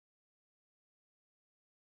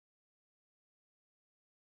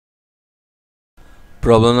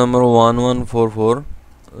Problem number 1144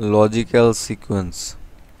 logical sequence.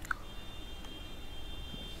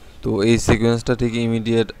 তো এই সিকোয়েন্সটা ঠিক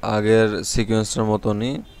ইমিডিয়েট আগের সিকোয়েন্সটার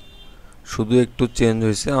মতনই, শুধু একটু চেঞ্জ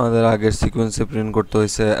হয়েছে। আমাদের আগের সিকোয়েন্সে প্রিন্ট করতে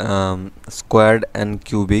হয়েছে স্কোয়ার্ড অ্যান্ড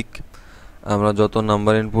কিউবিক। আমরা যত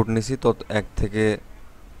নাম্বার ইনপুট নিছি তত এক থেকে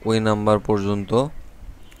ওই নাম্বার পর্যন্ত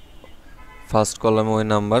ফার্স্ট কলামে ওই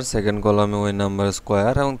নাম্বার, সেকেন্ড কলামে ওই নাম্বার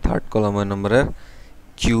স্কোয়ার এবং থার্ড কলামে ওই নাম্বারের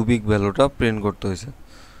কিউবিক ভ্যালুটা প্রিন্ট করতে হয়েছে।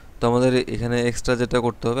 তো আমাদের এখানে এক্সট্রা যেটা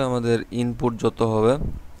করতে হবে, আমাদের ইনপুট যত হবে,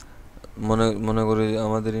 মনে করি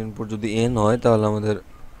আমাদের ইনপুট যদি n হয় তাহলে আমাদের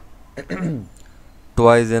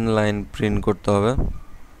টোয়াইজ n লাইন প্রিন্ট করতে হবে।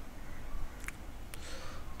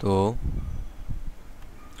 তো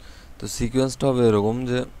তো সিকোয়েন্সটা হবে এরকম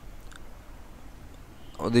যে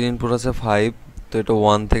আমাদের ইনপুট আছে 5, তো এটা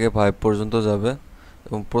 1 থেকে 5 পর্যন্ত যাবে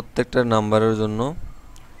এবং প্রত্যেকটা নাম্বারের জন্য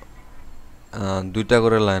দুইটা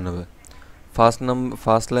করে লাইন হবে।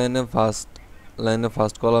 ফার্স্ট লাইনে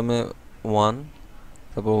ফার্স্ট কলামে 1,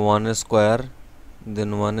 তারপর 1 এর স্কোয়ার,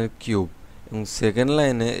 দেন 1 এর কিউব, এবং সেকেন্ড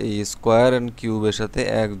লাইনে এই স্কোয়ার অ্যান্ড কিউবের সাথে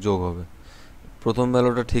 1 যোগ হবে। প্রথম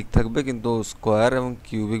ভ্যালুটা ঠিক থাকবে কিন্তু স্কোয়ার এবং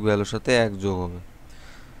কিউবিক ভ্যালুর সাথে 1 যোগ হবে।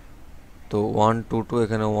 তো 1 2 2,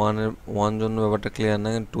 এখানে 1 জন্য ব্যাপারটা ক্লিয়ার না,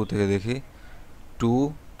 2 থেকে দেখি।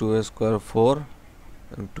 2 এর স্কোয়ার 4,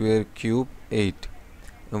 2 এর কিউব 8,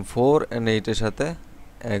 এবং 4 অ্যান্ড 8 এর সাথে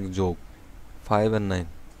 1 যোগ 5 and 9।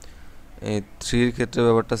 এই 3 এর ক্ষেত্রে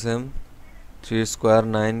ব্যাপারটা সেম, 3 স্কোয়ার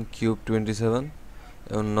 9, কিউব 27,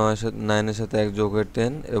 এবং 9 এর সাথে 1 যোগ হয়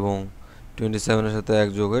 10, এবং 27 এর সাথে 1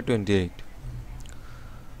 যোগ হয় 28।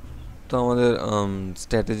 তো আমাদের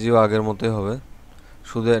স্ট্র্যাটেজিও আগের মতোই হবে,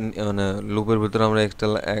 শুধু মানে লুপের ভিতরে আমরা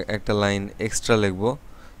একটা লাইন এক্সট্রা লিখব,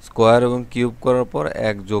 স্কোয়ার এবং কিউব করার পর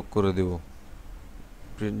 1 যোগ করে দেব,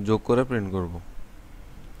 যোগ করে প্রিন্ট করব।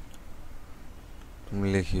 আমি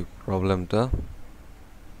লিখি প্রবলেমটা।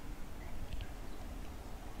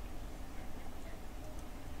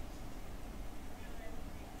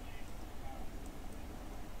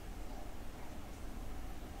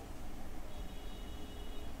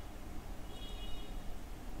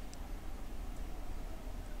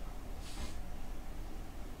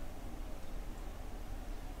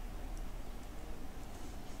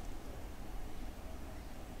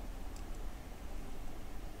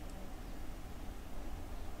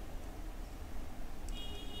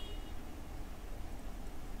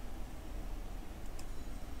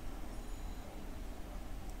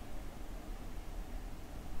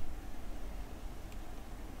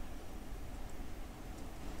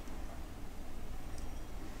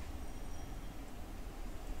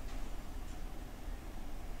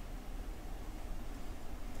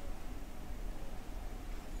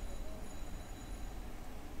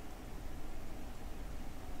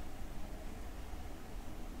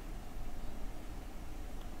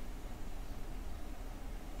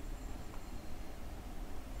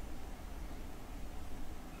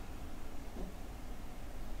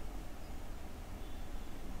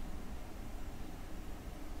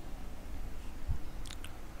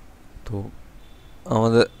 তো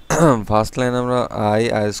আমাদের ফার্স্ট লাইনে আমরা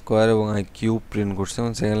আই স্কোয়ার এবং আই কিউব প্রিন্ট করছি,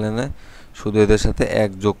 এবং সেকেন্ড লাইনে শুধু এদের সাথে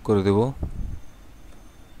 1 যোগ করে দেব,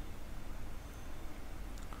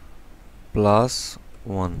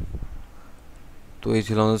 +1। তো এই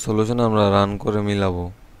ছিল আমাদের সলিউশন। আমরা রান করে মিলাবো।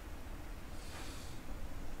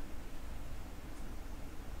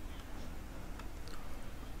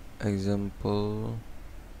 এক্সাম্পল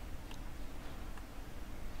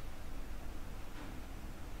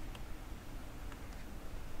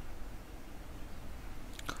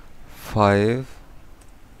 5।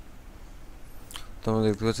 তোমরা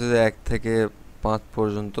দেখতে পাচ্ছ যে 1 থেকে 5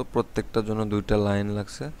 পর্যন্ত প্রত্যেকটার জন্য দুইটা লাইন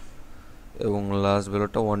লাগছে, এবং লাস্ট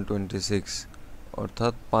ভ্যালুটা 126,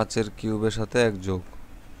 অর্থাৎ 5 এর কিউবের সাথে 1 যোগ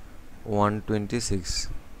 126।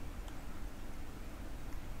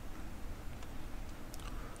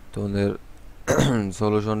 তোমাদের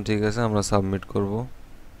সলিউশন ঠিক আছে, আমরা সাবমিট করব।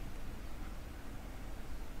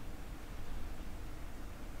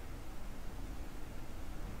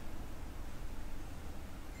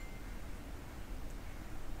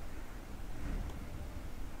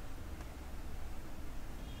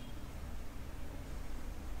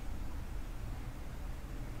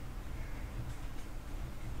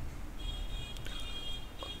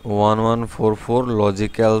 (1144)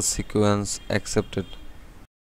 logical sequence accepted.